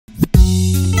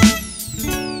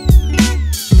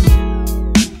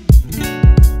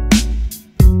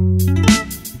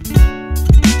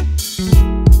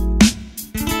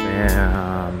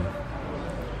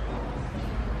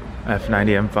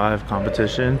90 M5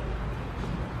 competition.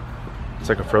 It's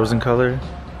like a frozen color.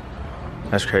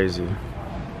 That's crazy.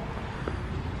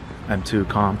 M2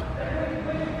 comp.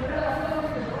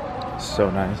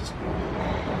 So nice.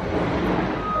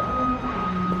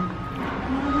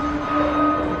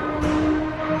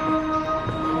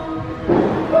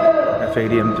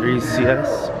 F80 M3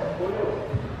 CS.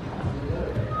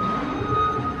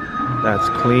 That's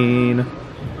clean.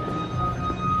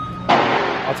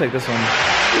 I'll take this one.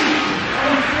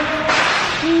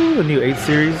 Ooh, the new 8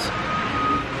 series.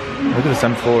 Look at this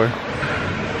M4.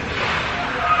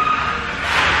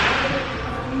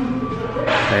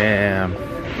 Damn.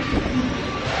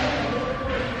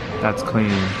 That's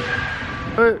clean.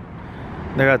 But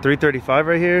they got 335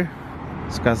 right here.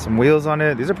 It's got some wheels on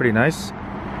it. These are pretty nice.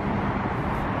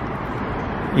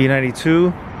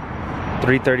 E92,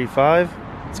 335.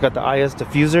 It's got the IS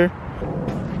diffuser.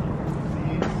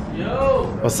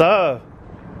 Yo! What's up?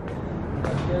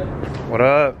 What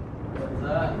up?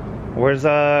 What's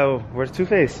up? Where's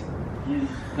Two-Face? He's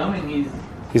coming.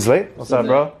 He's late? What's up,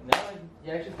 bro? No,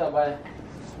 he actually stopped by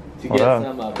to What get up?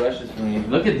 some brushes for me.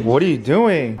 Look at these. What are you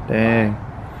doing? Dang.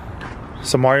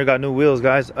 So Mario got new wheels,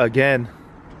 guys, again.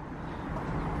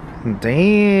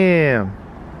 Damn.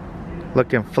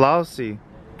 Looking flossy.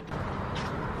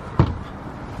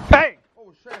 Hey!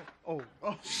 Oh shit.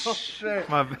 Oh shit.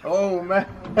 My bad. Oh man.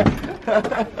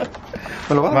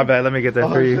 My bad, let me get that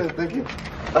for you. Shit, thank you.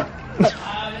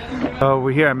 So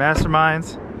we're here at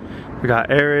Masterminds. We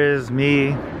got Ares,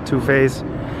 me, Two-Face.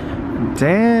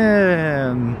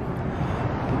 Damn.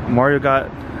 Mario got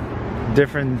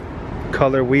different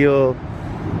color wheel,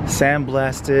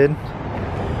 sandblasted.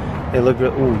 They look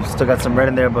good. Ooh, still got some red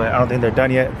in there, but I don't think they're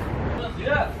done yet.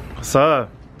 What's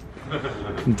up?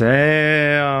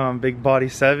 Damn, big body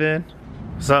 7.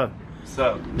 What's up? What's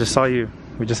up? Just saw you.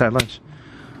 We just had lunch.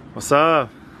 What's up?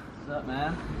 What's up,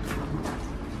 man?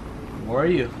 Where are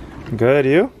you? Good,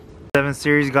 you? 7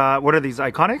 series got, what are these,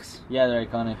 Iconics? Yeah, they're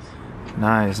Iconics.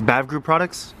 Nice. BAV Group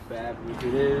products? Bad week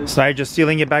it is. So now you're just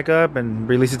sealing it back up and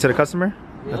release it to the customer?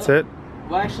 Yep. That's it?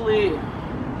 Well, actually,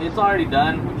 it's already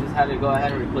done. We just had to go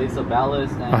ahead and replace the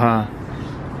ballast and,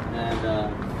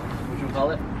 what you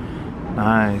call it?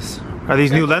 Nice. Are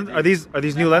these new lens? Are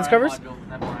these new lens covers?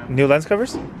 New lens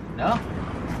covers? No.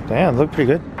 Damn, look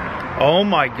pretty good. Oh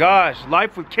my gosh,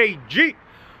 life with KG.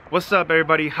 What's up,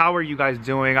 everybody? How are you guys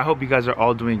doing? I hope you guys are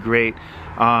all doing great.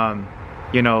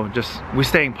 You know, just we're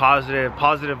staying positive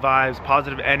vibes,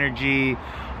 positive energy,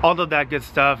 all of that good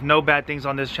stuff. No bad things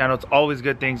on this channel. It's always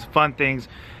good things, fun things,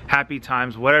 happy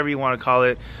times, whatever you want to call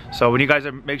it. So when you guys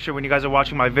are, make sure when you guys are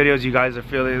watching my videos, you guys are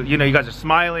feeling, you know, you guys are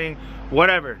smiling,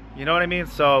 whatever, you know what I mean?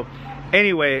 So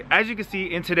anyway, as you can see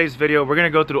in today's video, we're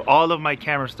gonna go through all of my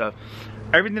camera stuff,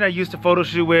 everything I used to photo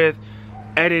shoot with,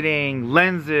 editing,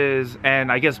 lenses,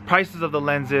 and I guess prices of the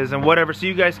lenses and whatever, so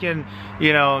you guys can,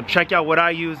 you know, check out what I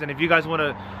use. And if you guys want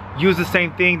to use the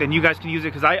same thing, then you guys can use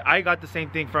it, because I got the same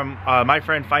thing from my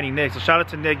friend Finding Nick. So shout out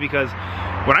to Nick, because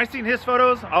when I seen his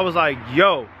photos, I was like,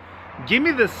 yo, give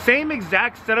me the same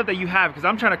exact setup that you have, because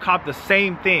I'm trying to cop the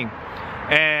same thing.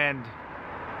 And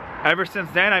ever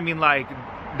since then, I mean, like,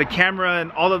 the camera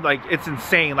and all of, like, it's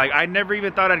insane. Like, I never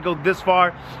even thought I'd go this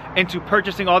far into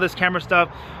purchasing all this camera stuff.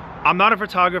 I'm not a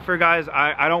photographer, guys.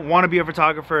 I don't want to be a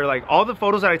photographer. Like, all the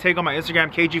photos that I take on my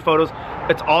Instagram, KG photos,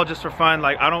 it's all just for fun.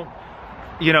 Like, I don't,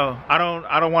 you know, I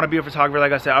don't want to be a photographer.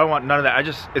 Like I said, I don't want none of that.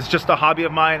 It's just a hobby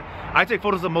of mine. I take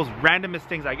photos of the most randomest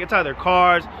things. Like, it's either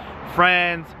cars,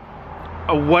 friends,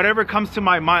 whatever comes to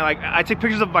my mind. Like, I take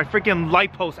pictures of my freaking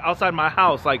light post outside my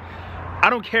house. Like,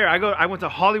 I don't care. I went to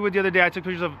Hollywood the other day. I took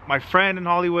pictures of my friend in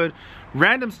Hollywood.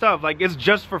 Random stuff. Like, it's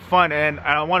just for fun, and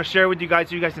I want to share with you guys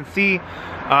so you guys can see.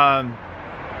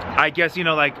 I guess, you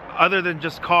know, like, other than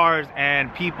just cars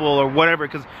and people or whatever,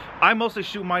 because I mostly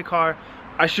shoot my car.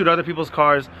 I shoot other people's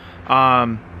cars.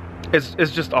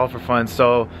 It's just all for fun.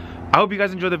 So I hope you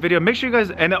guys enjoy the video. Make sure you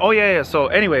guys, and oh yeah. So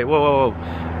anyway, whoa.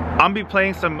 I'm be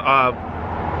playing some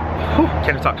can't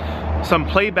even talk. Some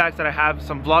playbacks that I have,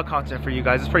 some vlog content for you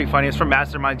guys. It's pretty funny. It's from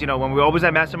Masterminds. You know, when we're always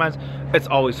at Masterminds, it's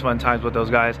always fun times with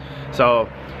those guys. So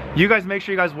you guys, make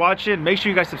sure you guys watch it. Make sure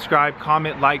you guys subscribe,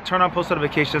 comment, like, turn on post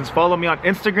notifications, follow me on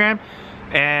Instagram,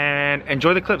 and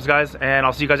enjoy the clips, guys. And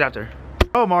I'll see you guys after.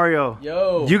 Oh, Mario.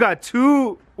 Yo. You got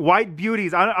 2 white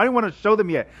beauties. I don't want to show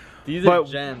them yet. These are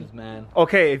gems, man.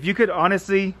 Okay, if you could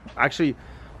honestly, actually,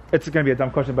 it's gonna be a dumb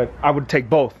question, but I would take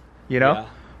both. You know.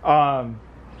 Yeah.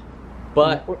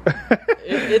 But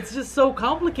it's just so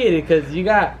complicated, because you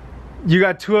got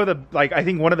 2 of the, like, I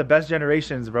think one of the best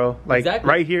generations, bro. Like, exactly.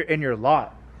 Right here in your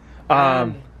lot.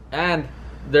 And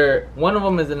they're, one of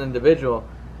them is an individual,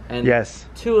 and yes,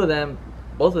 2 of them,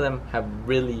 both of them have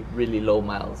really, really low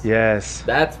miles. Yes.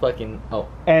 That's fucking, oh.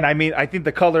 And I mean, I think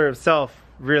the color itself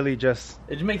really just...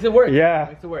 It just makes it work. Yeah. It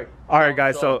makes it work. All right,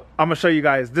 guys, so I'm gonna show you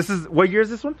guys. This is, what year is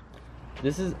this one?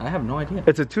 This is, I have no idea.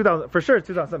 It's a 2000, for sure it's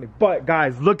 2000 something. But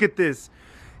guys, look at this.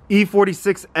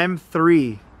 E46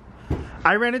 M3.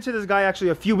 I ran into this guy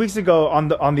actually a few weeks ago on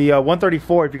the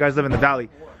 134 if you guys live in the valley.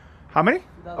 How many?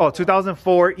 2004. Oh,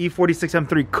 2004 E46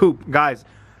 M3 coupe. Guys,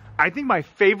 I think my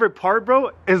favorite part,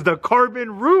 bro, is the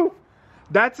carbon roof.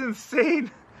 That's insane.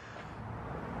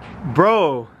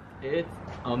 Bro. It's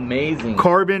amazing.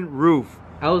 Carbon roof.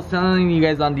 I was telling you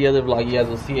guys on the other vlog, you guys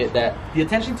will see it, that the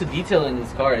attention to detail in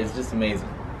this car is just amazing.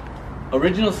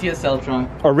 Original CSL trunk.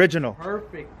 Original.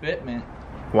 Perfect fitment.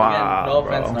 Wow. Again, no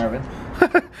offense,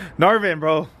 Narvin. Narvin,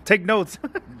 bro. Take notes.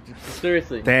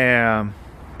 Seriously. Damn.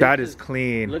 That is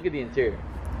clean. Look at the interior.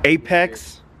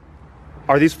 Apex.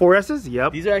 Are these 4S's?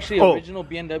 Yep. These are actually original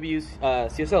BMW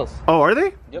CSLs. Oh, are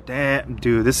they? Yep. Damn,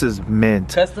 dude, this is mint.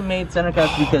 Custom made center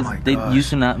caps because they used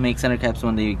to not make center caps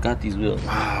when they got these wheels.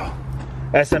 Wow.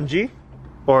 SMG?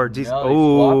 Or DC? No,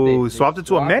 oh, swapped it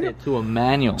to a manual? To a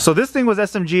manual. So this thing was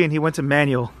SMG and he went to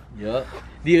manual. Yep.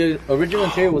 The original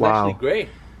interior was actually gray.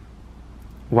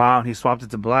 Wow, and he swapped it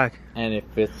to black. And it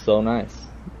fits so nice.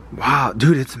 Wow,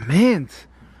 dude, it's mint.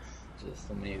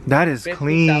 Just amazing. That is 50,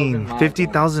 clean.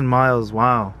 50,000 miles.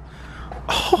 Wow.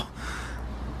 Oh.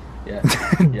 Yeah.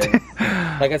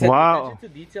 Yeah. Like I said, wow. the attention to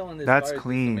detail in this That's car is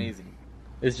clean. Amazing.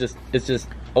 It's just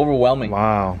overwhelming.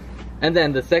 Wow. And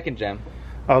then the second gem.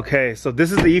 Okay, so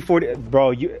this is the E40,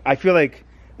 bro. I feel like,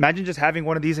 imagine just having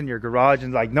one of these in your garage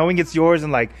and like knowing it's yours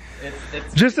and like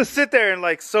it's just to sit there and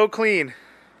like so clean.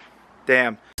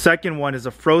 Damn. Second one is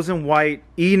a frozen white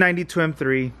E92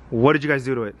 M3. What did you guys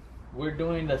do to it? We're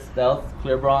doing the stealth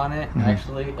clear bra on it.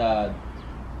 Actually,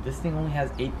 this thing only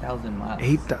has 8,000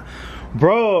 miles.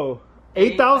 Bro,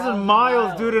 8,000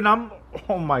 miles, dude, and I'm,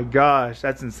 oh my gosh,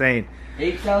 that's insane.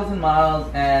 8,000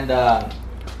 miles, and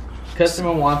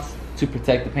customer wants to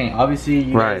protect the paint. Obviously,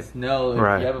 you guys know if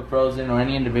you have a frozen or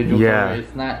any individual color,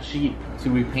 it's not cheap to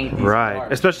repaint these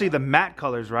cars. Especially the matte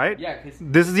colors, right? Yeah, because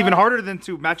this is even harder than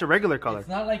to match a regular color. It's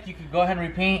not like you could go ahead and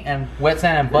repaint and wet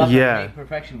sand and buff and make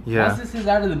perfection. Once this is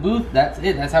out of the booth, that's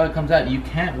it. That's how it comes out. You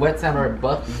can't wet sand or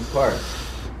buff these cars.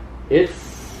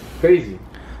 It's crazy.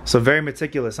 So very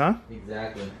meticulous, huh?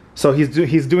 Exactly. So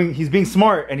he's being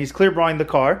smart and he's clear brawling the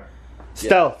car.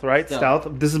 Stealth, right? Stealth.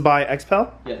 This is by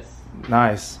XPEL? Yes.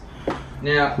 Nice.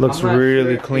 Now, looks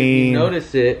really clean. If you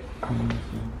notice it.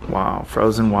 Wow,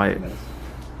 frozen white.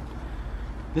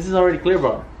 This is already clear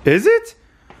bar. Is it?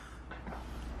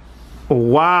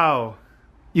 Wow.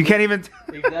 You can't even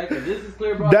Exactly. This is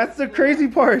clear bar. That's the crazy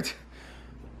part.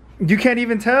 You can't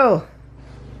even tell.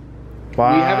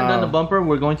 Wow. We haven't done the bumper.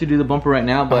 We're going to do the bumper right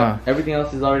now, but everything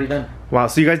else is already done. Wow,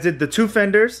 so you guys did the two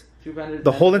fenders,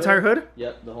 the whole entire hood?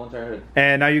 Yep, the whole entire hood.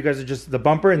 And now you guys are just the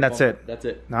bumper and that's it? That's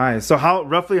it. Nice. So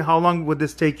roughly how long would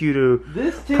this take you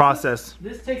to process?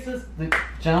 This takes us, the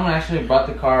gentleman actually brought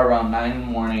the car around 9 in the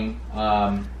morning.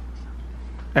 And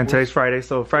today's Friday,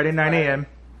 so Friday 9 a.m.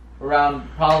 Around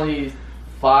probably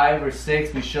 5 or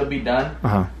 6 we should be done.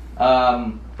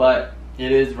 But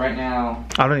it is right now.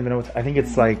 I don't even know what, I think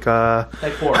it's like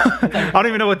like 4. I don't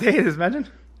even know what day it is, imagine.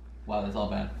 Wow, that's all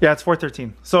bad. Yeah, it's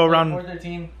 4:13. So around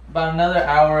 4:13, about another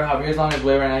hour. Javier's on his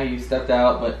way right now. He stepped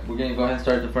out, but we're gonna go ahead and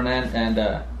start the front end and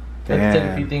take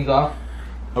a few things off.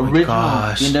 Original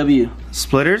BMW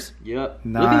splitters. Yep.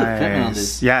 Nice. Look at the fitment on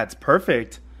this. Yeah, it's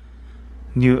perfect.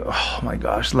 New. Oh my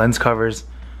gosh, lens covers.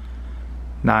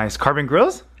 Nice. Carbon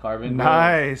grills. Carbon.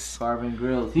 Nice. Carbon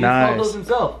grills. He installed those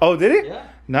himself. Oh, did he? Yeah.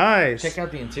 Nice. Check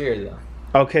out the interior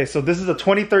though. Okay, so this is a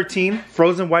 2013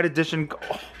 Frozen White Edition.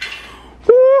 Oh.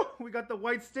 Woo, we got the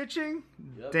white stitching.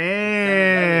 Yep.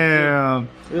 Damn.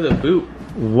 Look at the boot.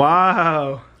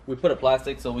 Wow. We put a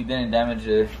plastic so we didn't damage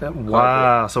it.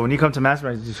 Wow. So when you come to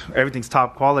Mastermind, everything's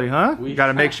top quality, huh? You got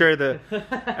to make sure that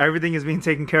everything is being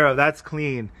taken care of. That's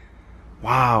clean.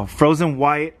 Wow. Frozen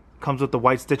white comes with the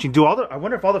white stitching. I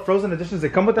wonder if all the Frozen editions, they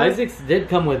come with that? Isaac's did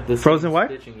come with the Frozen white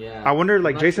stitching, yeah. I wonder,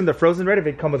 like Jason, the Frozen red, if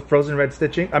it come with Frozen red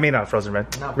stitching. I mean, not Frozen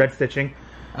red. No. Red stitching.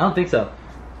 I don't think so.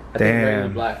 I think regular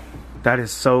black. That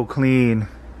is so clean.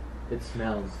 It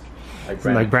smells like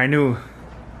brand new.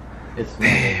 It smells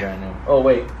like brand new. Oh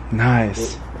wait.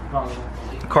 Nice.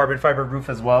 Carbon fiber roof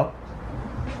as well.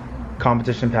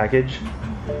 Competition package.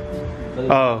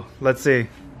 Oh, let's see.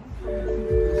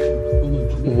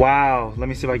 Wow. Let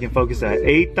me see if I can focus that.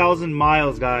 8,000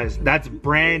 miles, guys. That's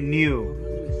brand new.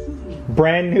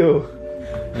 Brand new.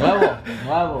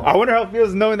 Nuevo. I wonder how it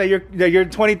feels knowing that your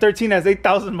 2013 has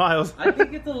 8,000 miles. I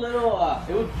think it's a little.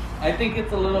 I think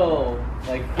it's a little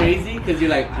like crazy because you're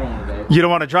like, I don't want to drive. You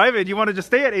don't want to drive it. You want to just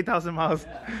stay at 8,000 miles.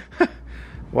 Yeah.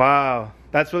 Wow,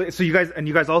 that's really. So you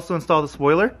guys also installed the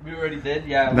spoiler? We already did.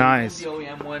 Yeah. Nice. The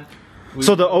OEM one.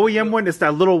 So the OEM one is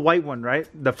that little white one, right?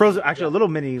 The frozen, actually a little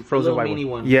mini frozen white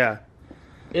one. Yeah.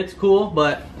 It's cool,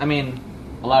 but I mean,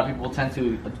 a lot of people tend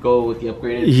to go with the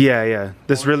upgraded. Yeah.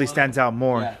 This really stands out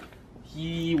more. Yeah.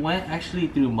 He went actually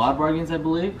through Mod Bargains, I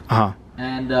believe.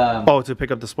 And oh, to pick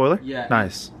up the spoiler? Yeah.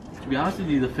 Nice. To be honest with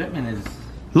you, the fitment is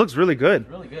looks really good.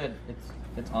 Really good.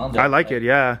 It's on there. I like it.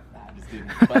 Yeah.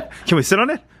 But can we sit on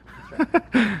it?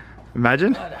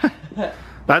 Imagine.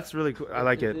 That's really cool. I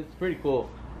like it. It's pretty cool.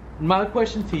 My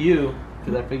question to you,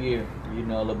 because I figure you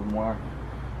know a little bit more,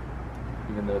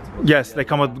 even though it's yes, they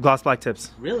come with gloss black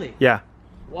tips. Really? Yeah.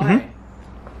 Why?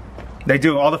 They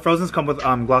do. All the Frozens come with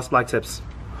gloss black tips.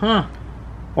 Huh?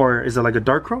 Or is it like a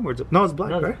dark chrome? Or is it, no, it's black,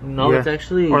 no, right? No, it's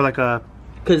actually. Or like a.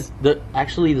 Because the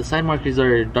side markers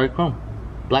are dark chrome,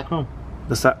 black chrome.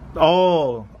 The side.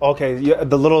 Oh, okay. Yeah,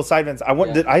 the little side vents.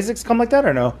 Did Isaacs come like that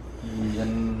or no? I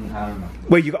don't know.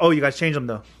 Wait, you guys changed them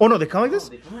though. Oh no, they come like this?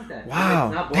 They come like that. Wow.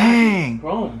 It's not black, dang. It's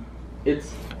chrome.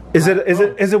 It's Is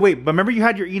it wait, but remember you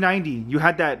had your E90. You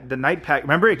had the night pack.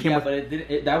 Remember it came with but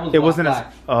that was it wasn't black.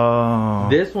 as oh.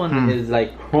 This one is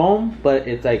like chrome, but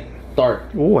it's like dark.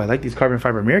 Oh, I like these carbon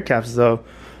fiber mirror caps though.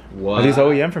 What? Are these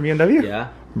OEM from UNW? Yeah.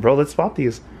 Bro, let's swap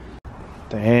these.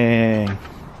 Dang.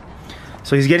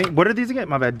 So he's getting, what are these again?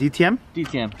 My bad, DTM?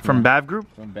 DTM. From BAV Group?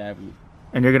 From BAV Group.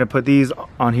 And you're gonna put these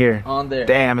on here. On there.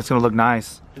 Damn, it's gonna look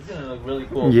nice. It's gonna look really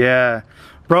cool. Yeah.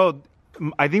 Bro,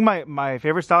 I think my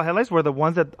favorite style headlights were the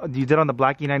ones that you did on the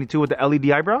black E92 with the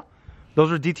LED eyebrow.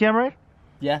 Those were DTM, right?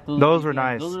 Yeah, those were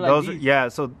nice. Those are like yeah,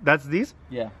 so that's these?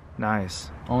 Yeah. Nice.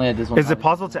 Only at this one. Is it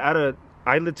possible to add a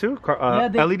eyelid too?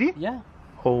 LED? Yeah.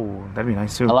 Oh, that'd be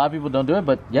nice too. A lot of people don't do it,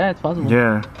 but yeah, it's possible.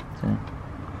 Yeah.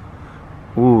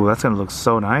 Ooh, that's gonna look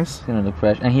so nice. It's gonna look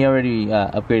fresh. And he already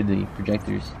upgraded the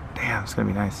projectors. Damn, it's gonna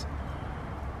be nice.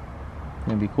 It's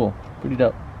gonna be cool. Pretty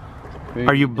dope.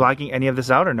 Are you blacking any of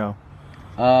this out or no?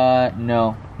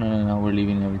 No. We're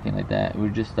leaving everything like that. We're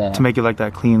just to make it like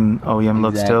that clean OEM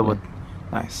look still with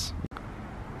nice.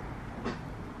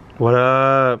 What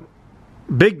up?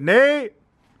 Big Nate?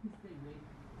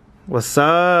 What's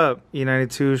up?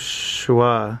 E92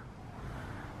 Shua.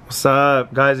 What's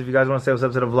up? Guys, if you guys want to say what's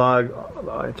up to the vlog.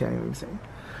 Oh, I can't even say.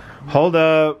 Hold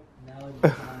up.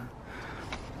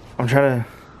 I'm trying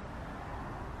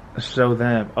to show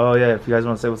them. Oh yeah, if you guys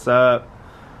want to say what's up.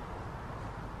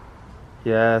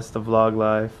 Yes, the vlog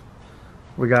live.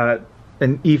 We got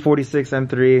an E46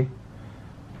 M3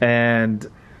 and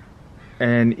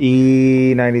an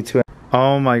E92.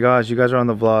 Oh my gosh, you guys are on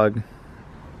the vlog.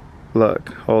 Look,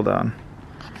 hold on.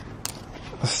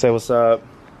 Let's say what's up.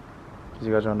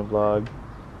 You guys are on the vlog.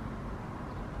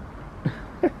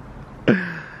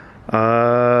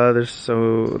 There's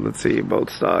so, let's see,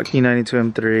 both stock.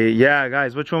 E92 M3. Yeah,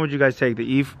 guys, which one would you guys take?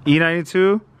 The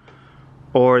E92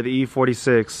 or the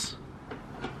E46?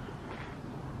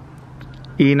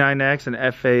 E9X and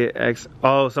F8X.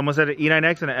 Oh, someone said an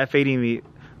E9X and an F80 meet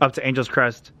up to Angel's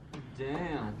Crest.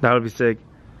 Damn. That would be sick.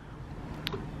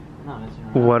 No, that's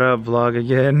right. What up, vlog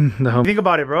again? No. Think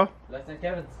about it, bro. Less than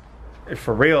Kevin's.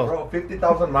 For real. Bro,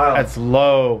 50,000 miles. That's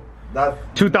low. That's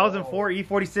 2004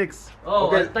 E46. Oh,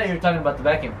 okay. I thought you were talking about the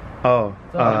vacuum. Oh.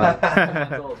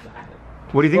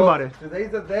 What do you think about it? Today's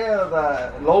the day of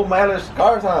the low mileage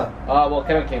cars, huh? Well,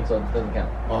 Kevin came, so it doesn't count.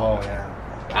 Oh, yeah.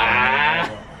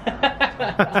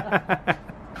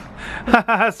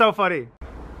 So funny.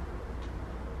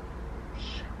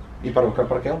 ¿Y para buscar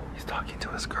parqueo? He's talking to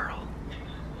his girl.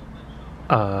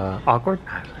 Awkward?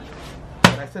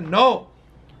 And I said no.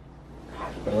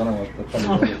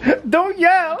 Perdóname, Don't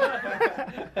yell.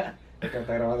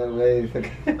 está grabando el güey, dice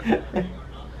que...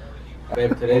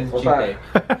 Babe, today's cheat day.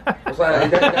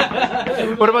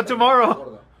 What about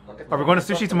tomorrow? Are we going to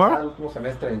sushi tomorrow?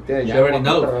 You already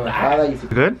know.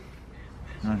 Good?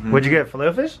 What'd you get? Filet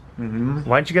of fish?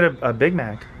 Why didn't you get a Big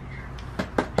Mac?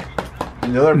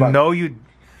 No, you...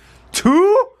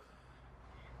 2?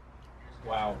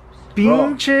 Wow.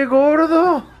 Pinche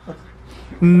gordo.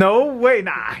 No way.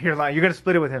 Nah, you're lying. You're gonna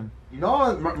split it with him.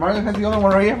 No, Mario has the other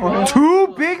one right here for him.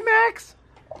 2 Big Macs?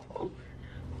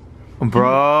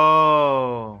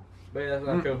 Bro. Babe, that's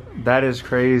not true. That is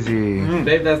crazy.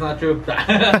 Babe, that's not true.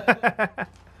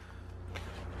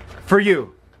 For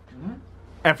you.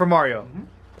 And for Mario.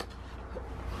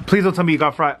 Please don't tell me you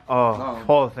got fried. Oh,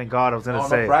 oh, thank God. I was gonna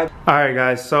say. No, Alright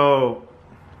guys, so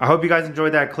I hope you guys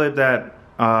enjoyed that clip that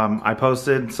I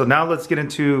posted. So now let's get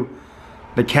into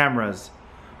the cameras.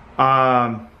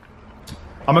 I'm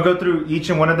gonna go through each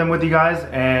and one of them with you guys,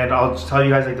 and I'll just tell you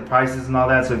guys like the prices and all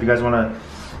that. So if you guys want to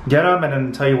get them, and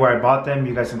then tell you where I bought them,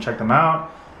 you guys can check them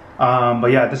out.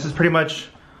 But yeah, this is pretty much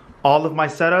all of my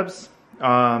setups.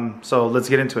 So let's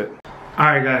get into it. All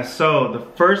right, guys. So the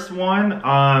first one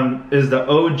is the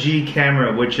OG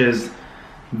camera, which is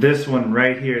this one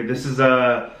right here. This is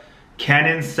a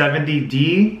Canon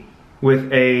 70D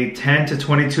with a 10 to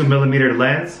 22 millimeter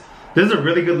lens. This is a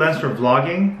really good lens for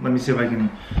vlogging. Let me see if I can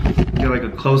get like a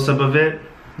close-up of it.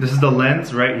 This is the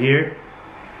lens right here.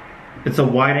 It's a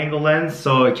wide angle lens,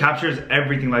 so it captures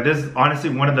everything. Like, this is honestly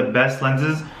one of the best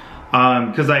lenses.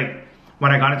 Cause like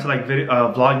when I got into like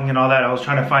vlogging and all that, I was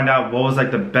trying to find out what was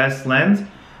like the best lens,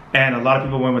 and a lot of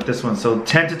people went with this one. So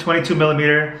 10 to 22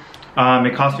 millimeter.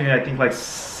 It cost me I think like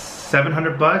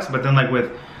 $700, but then like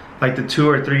with like the 2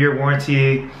 or 3 year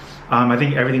warranty, I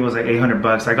think everything was like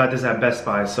 $800. I got this at Best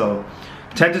Buy. So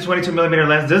 10 to 22 millimeter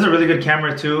lens. This is a really good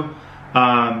camera too.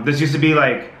 This used to be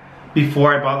like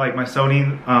before I bought like my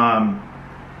Sony.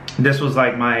 This was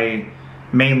like my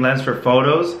main lens for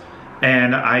photos,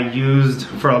 and I used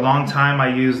for a long time.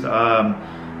 I used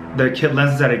the kit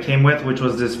lenses that it came with, which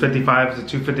was this 55 to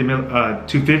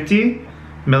 250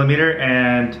 millimeter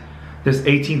and this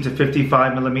 18 to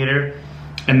 55 millimeter.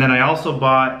 And then I also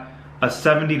bought a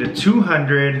 70 to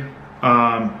 200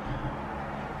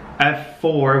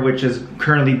 f4, which is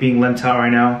currently being lent out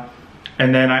right now.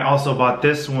 And then I also bought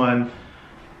this one,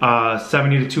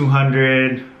 70 to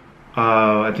 200,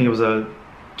 I think it was a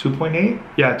 2.8?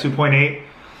 Yeah, 2.8.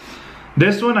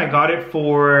 This one I got it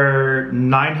for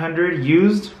 900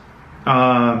 used.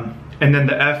 And then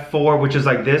the f4, which is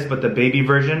like this, but the baby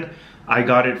version, I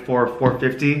got it for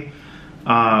 450.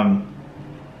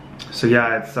 So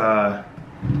yeah, it's a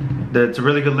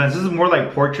really good lens. This is more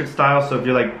like portrait style, so if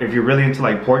you're really into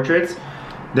like portraits,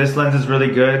 this lens is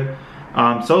really good.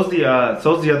 So's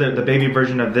the baby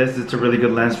version of this. It's a really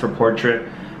good lens for portrait.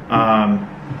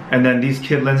 And then these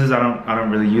kit lenses, I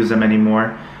don't really use them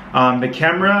anymore. The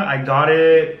camera, I got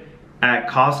it at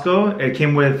Costco. It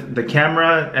came with the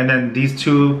camera and then these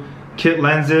 2 kit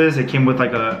lenses. It came with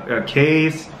like a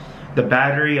case, the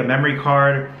battery, a memory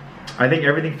card. I think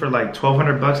everything for like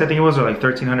 $1,200, I think it was, or like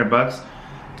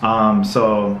 $1,300.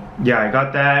 So yeah, I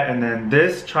got that. And then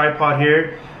this tripod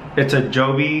here, it's a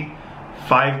Joby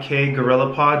 5K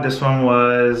Gorilla Pod. This one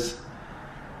was,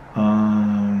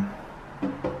 damn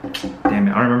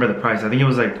it, I don't remember the price. I think it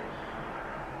was like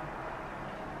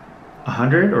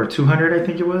 100 or 200, I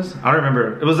think it was. I don't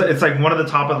remember. It's like one of the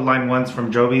top of the line ones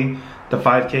from Joby, the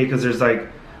 5K, because there's like,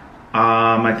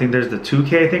 I think there's the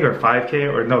 2K, I think, or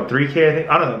 5K, or no, 3K, I think.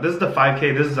 I don't know. This is the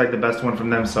 5K. This is like the best one from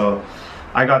them. So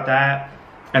I got that.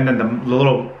 And then the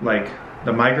little, like,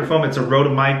 the microphone. It's a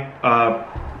Rode Mic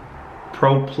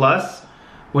Pro Plus,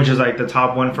 which is like the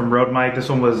top one from Rode Mic. This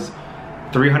one was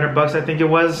 $300, I think it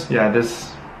was. Yeah,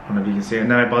 this, I don't know if you can see it.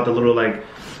 And then I bought the little, like,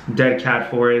 dead cat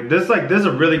for it. This is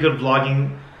a really good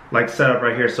vlogging, like, setup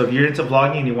right here. So if you're into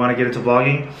vlogging and you want to get into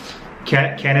vlogging,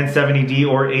 Canon 70D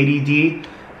or 80D.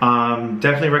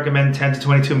 Definitely recommend 10 to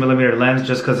 22 millimeter lens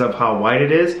just because of how wide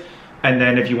it is. And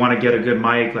then if you want to get a good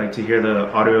mic, like to hear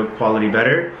the audio quality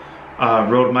better,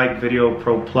 Rode Mic Video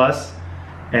Pro Plus,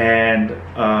 and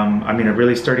I mean a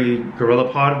really sturdy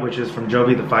Gorilla Pod, which is from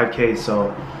Joby, the 5K.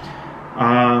 So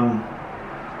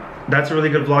that's a really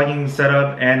good vlogging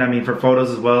setup. And I mean for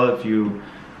photos as well, if you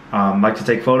like to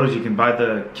take photos, you can buy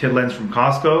the kit lens from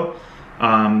Costco.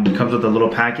 It comes with a little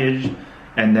package.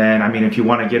 And then, I mean, if you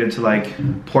want to get into like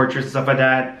portraits and stuff like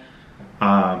that,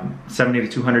 70 to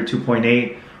 200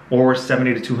 2.8 or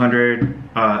 70 to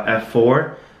 200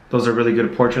 f4. Those are really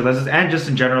good portrait lenses. And just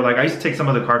in general, like I used to take some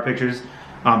of the car pictures,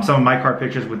 some of my car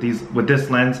pictures with this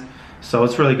lens. So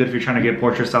it's really good if you're trying to get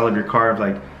portrait style of your car, of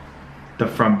like the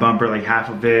front bumper, like half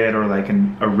of it, or like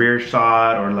a rear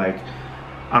shot, or like,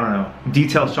 I don't know,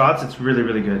 detailed shots. It's really,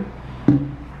 really good.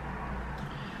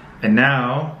 And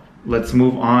now let's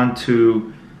move on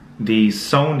to the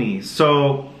Sony.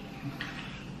 So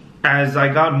as I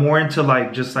got more into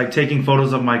like just like taking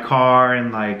photos of my car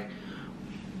and like,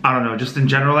 I don't know, just in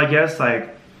general, I guess,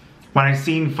 like when I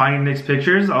seen Finding Nick's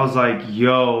pictures, I was like,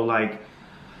 yo, like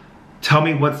tell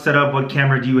me what setup, what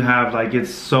camera do you have? Like it's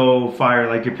so fire,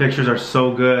 like your pictures are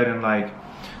so good. And like,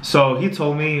 so he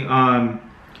told me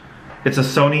it's a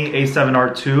Sony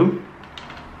a7R II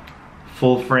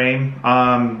full frame,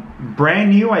 brand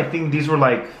new. I think these were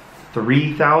like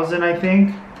 3,000, I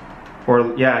think,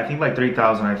 or yeah, I think like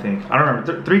 3,000, I think, I don't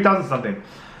remember, 3,000 something.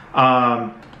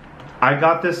 I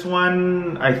got this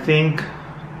one, I think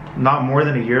not more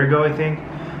than a year ago, I think.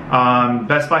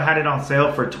 Best Buy had it on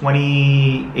sale for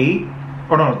 $28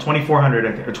 or no, 2400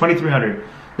 I think, or 2300.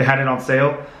 They had it on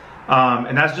sale.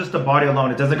 And that's just the body alone.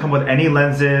 It doesn't come with any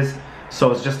lenses,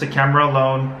 so it's just the camera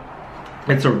alone.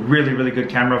 It's a really, really good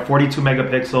camera, 42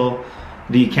 megapixel.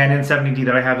 The Canon 70D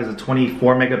that I have is a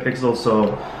 24 megapixel,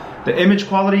 so the image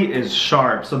quality is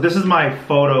sharp. So this is my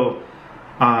photo,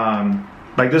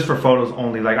 like this for photos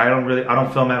only. Like I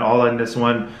don't film at all in this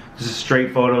one. This is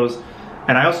straight photos.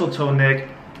 And I also told Nick,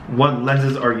 what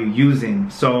lenses are you using?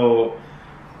 So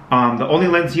the only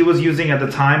lens he was using at the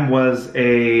time was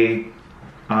a,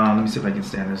 let me see if I can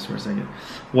stand this for a second,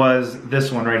 was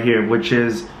this one right here, which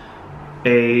is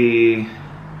a,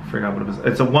 I forgot what it was.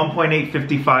 It's a 1.8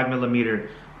 55 millimeter.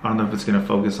 I don't know if it's gonna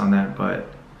focus on that, but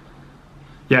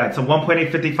yeah, it's a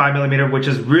 1.8 55 millimeter, which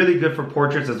is really good for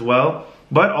portraits as well,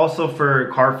 but also for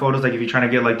car photos, like if you're trying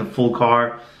to get like the full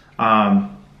car.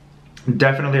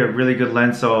 Definitely a really good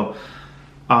lens. So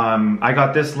I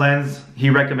got this lens, he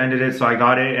recommended it, so I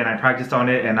got it and I practiced on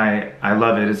it, and I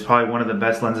love it. It's probably one of the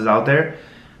best lenses out there.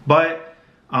 But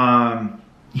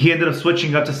he ended up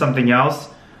switching up to something else.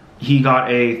 He got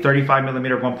a 35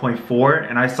 millimeter 1.4,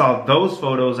 and I saw those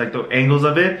photos, like the angles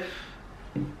of it,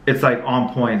 it's like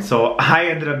on point. So I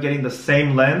ended up getting the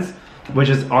same lens, which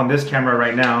is on this camera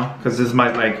right now, because this is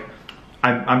my, like,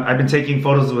 I've been taking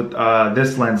photos with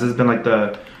this lens. This has been like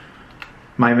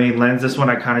my main lens. This one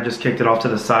I kind of just kicked it off to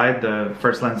the side, the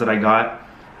first lens that I got.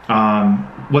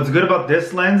 What's good about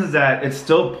this lens is that it's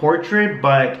still portrait,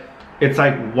 but it's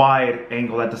like wide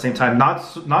angle at the same time.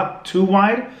 Not too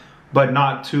wide, but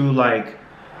not too like,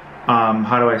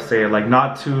 how do I say it? Like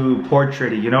not too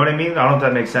portraity, you know what I mean? I don't know if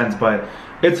that makes sense, but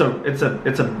it's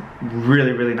a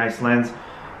really, really nice lens.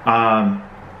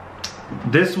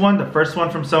 This one, the first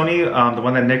one from Sony, the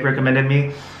one that Nick recommended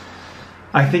me,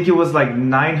 I think it was like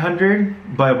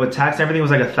 900, but with tax and everything it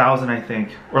was like 1,000, I think.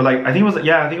 Or like, I think it was,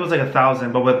 yeah, I think it was like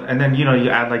 1,000, but with, and then, you know, you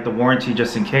add like the warranty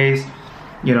just in case,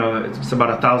 you know, it's about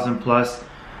 1,000 plus.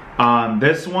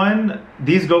 This one,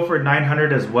 these go for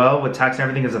 900 as well, with tax and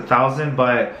everything is 1,000,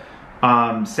 but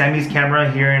Sammy's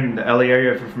camera here in the LA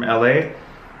area, if you're from LA,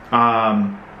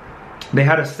 they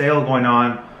had a sale going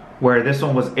on where this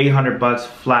one was 800 bucks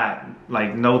flat,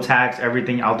 like no tax,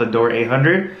 everything out the door,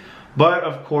 800. But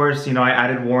of course, you know, I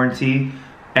added warranty,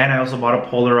 and I also bought a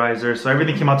polarizer, so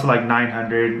everything came out to like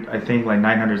 900, I think, like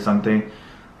 900 something.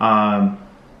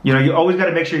 You know, you always got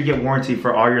to make sure you get warranty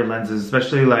for all your lenses,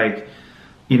 especially like,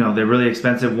 you know, the really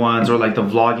expensive ones, or like the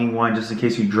vlogging one, just in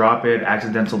case you drop it,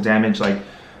 accidental damage. Like,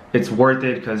 it's worth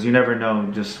it, because you never know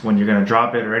just when you're gonna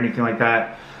drop it or anything like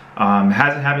that. It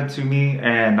hasn't happened to me,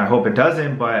 and I hope it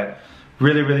doesn't, but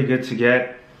really, really good to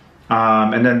get.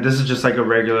 And then this is just like a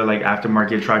regular like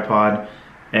aftermarket tripod,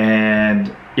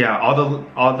 and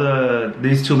yeah,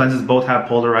 these two lenses both have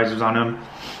polarizers on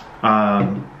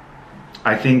them.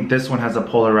 I think this one has a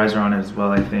polarizer on it as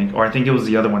well, I think, or I think it was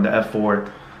the other one, the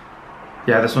F4.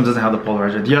 Yeah, this one doesn't have the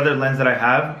polarizer. The other lens that I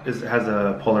have has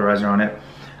a polarizer on it.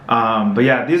 But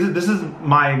yeah, this is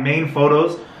my main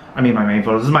photos.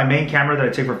 This is my main camera that I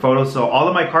take for photos. So all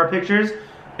of my car pictures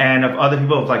and of other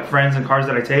people, of like friends and cars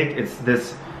that I take, it's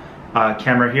this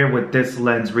camera here with this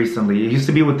lens recently. It used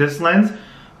to be with this lens,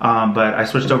 but I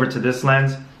switched over to this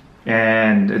lens,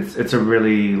 and it's a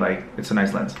really, like, it's a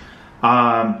nice lens.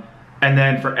 And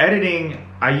then for editing,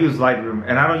 I use Lightroom,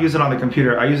 and I don't use it on the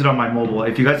computer. I use it on my mobile.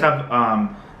 If you guys have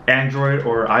Android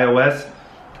or iOS,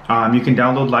 you can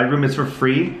download Lightroom. It's for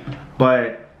free,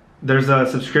 but there's a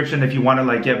subscription if you want to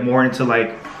like get more into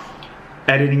like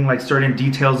editing like certain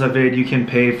details of it. You can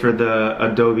pay for the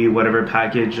Adobe whatever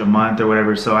package a month or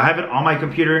whatever. So I have it on my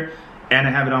computer and I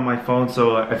have it on my phone.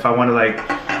 So if I want to like,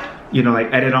 you know,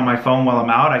 like edit on my phone while I'm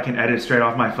out, I can edit straight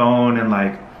off my phone, and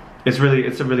like it's a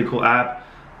really cool app.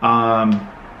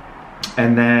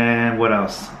 And then what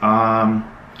else?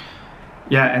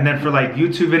 Yeah, and then for like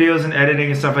YouTube videos and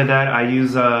editing and stuff like that, I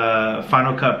use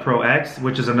Final Cut Pro X,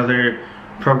 which is another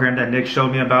program that Nick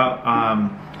showed me about,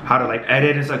 how to like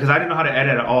edit and stuff, because I didn't know how to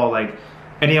edit at all. Like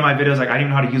any of my videos, like I didn't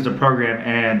know how to use the program,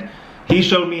 and he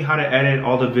showed me how to edit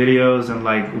all the videos and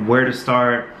like where to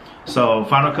start. So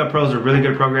Final Cut Pro is a really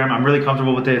good program. I'm really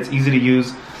comfortable with it. It's easy to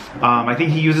use. I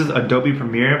think he uses Adobe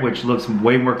Premiere, which looks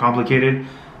way more complicated,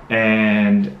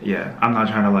 and yeah, I'm not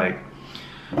trying to like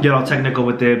get all technical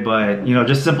with it, but you know,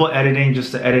 just simple editing,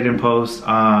 just to edit and post.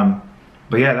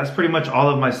 But yeah, that's pretty much all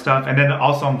of my stuff. And then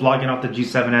also I'm vlogging off the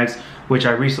G7X, which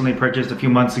I recently purchased a few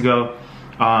months ago.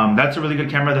 That's a really good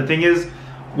camera. The thing is,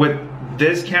 with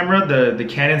this camera, the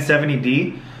Canon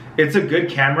 70D, it's a good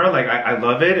camera. Like I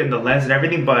love it, and the lens and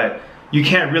everything, but you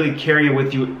can't really carry it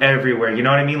with you everywhere. You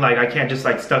know what I mean? Like I can't just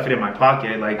like stuff it in my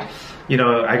pocket. Like, you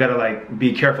know, I gotta like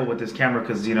be careful with this camera,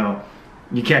 because you know,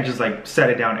 you can't just like set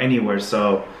it down anywhere.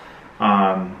 So,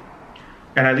 and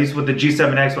at least with the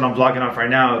G7X, what I'm vlogging off right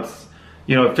now, it's,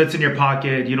 you know, it fits in your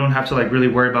pocket. You don't have to like really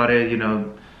worry about it, you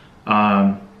know.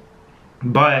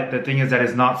 But the thing is that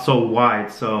it's not so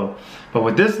wide. So, but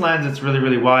with this lens, it's really,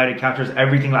 really wide. It captures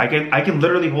everything. I can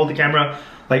literally hold the camera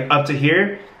like up to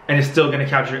here, and it's still gonna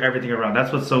capture everything around.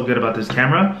 That's what's so good about this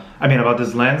camera. I mean, about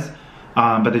this lens.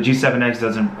 But the G7X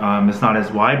doesn't, it's not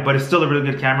as wide, but it's still a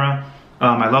really good camera.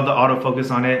 I love the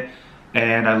autofocus on it,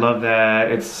 and I love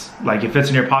that it's like, it fits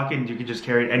in your pocket and you can just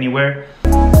carry it anywhere.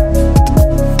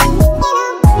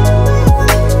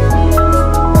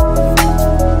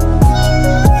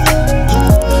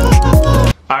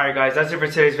 Alright guys, that's it for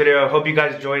today's video. I hope you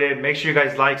guys enjoyed it. Make sure you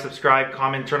guys like, subscribe,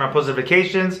 comment, turn on post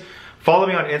notifications. Follow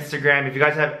me on Instagram. If you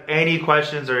guys have any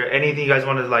questions or anything you guys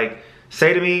want to like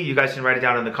say to me, you guys can write it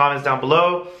down in the comments down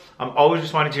below. I'm always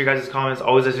responding to your guys' comments,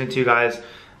 always listening to you guys.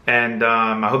 And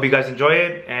I hope you guys enjoy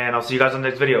it, and I'll see you guys on the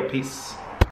next video. Peace.